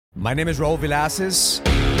My name is Raul Villacis,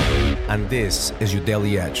 and this is your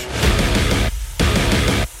Daily Edge.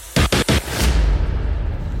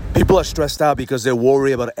 People are stressed out because they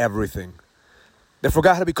worry about everything. They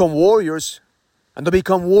forgot how to become warriors, and they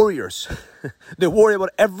become warriors. They worry about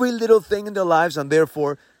every little thing in their lives, and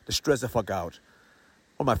therefore, they stress the fuck out.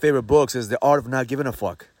 One of my favorite books is The Art of Not Giving a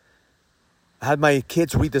Fuck. I had my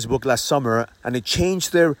kids read this book last summer, and it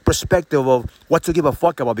changed their perspective of what to give a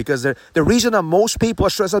fuck about, because the reason that most people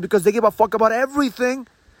are stressed out is because they give a fuck about everything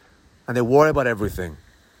and they worry about everything.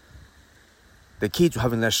 The key to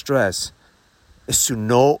having less stress is to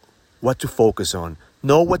know what to focus on,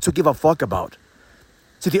 know what to give a fuck about.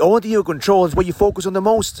 See, the only thing you control is what you focus on the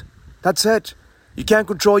most. That's it. You can't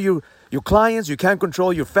control your clients, you can't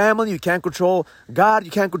control your family, you can't control God,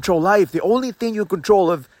 you can't control life. The only thing you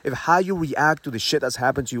control is how you react to the shit that's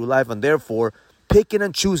happened to your life, and therefore picking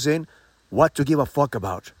and choosing what to give a fuck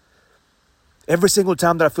about. Every single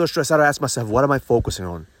time that I feel stressed out, I ask myself, what am I focusing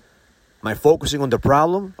on? Am I focusing on the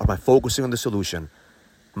problem, or am I focusing on the solution?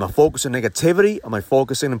 Am I focusing on negativity, or am I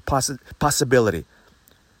focusing on possibility?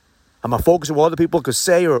 Am I focusing on what other people could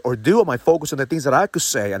say or do, or am I focusing on the things that I could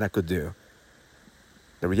say and I could do?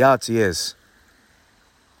 The reality is,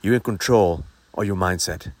 you're in control of your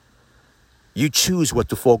mindset. You choose what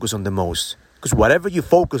to focus on the most, because whatever you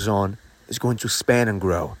focus on is going to expand and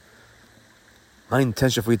grow. My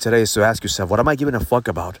intention for you today is to ask yourself, what am I giving a fuck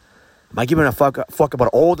about? Am I giving a fuck about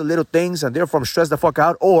all the little things and therefore I'm stressed the fuck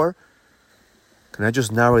out? Or can I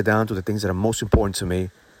just narrow it down to the things that are most important to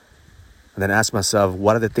me and then ask myself,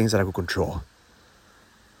 what are the things that I can control?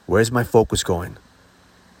 Where's my focus going?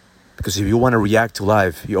 Because if you want to react to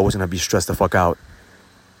life, you're always going to be stressed the fuck out.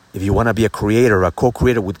 If you want to be a creator, a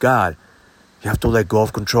co-creator with God, you have to let go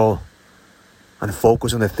of control and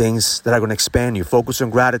focus on the things that are going to expand you. Focus on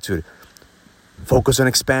gratitude. Focus on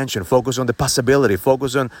expansion. Focus on the possibility.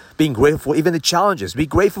 Focus on being grateful, even the challenges. Be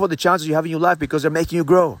grateful for the challenges you have in your life because they're making you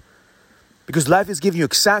grow. Because life is giving you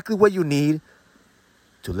exactly what you need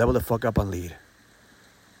to level the fuck up and lead.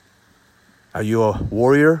 Are you a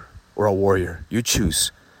warrior or a warrior? You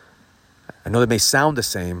choose. I know they may sound the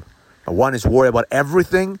same, but one is worried about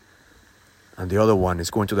everything, and the other one is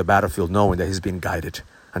going to the battlefield knowing that he's being guided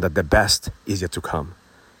and that the best is yet to come.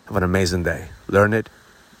 Have an amazing day. Learn it,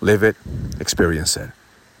 live it, experience it.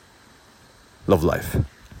 Love life.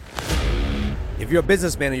 If you're a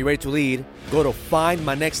businessman and you're ready to lead, go to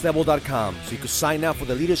findmynextlevel.com so you can sign up for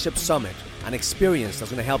the Leadership Summit, an experience that's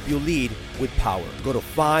going to help you lead with power. Go to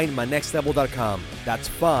findmynextlevel.com. That's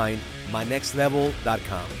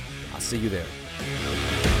findmynextlevel.com. I'll see you there.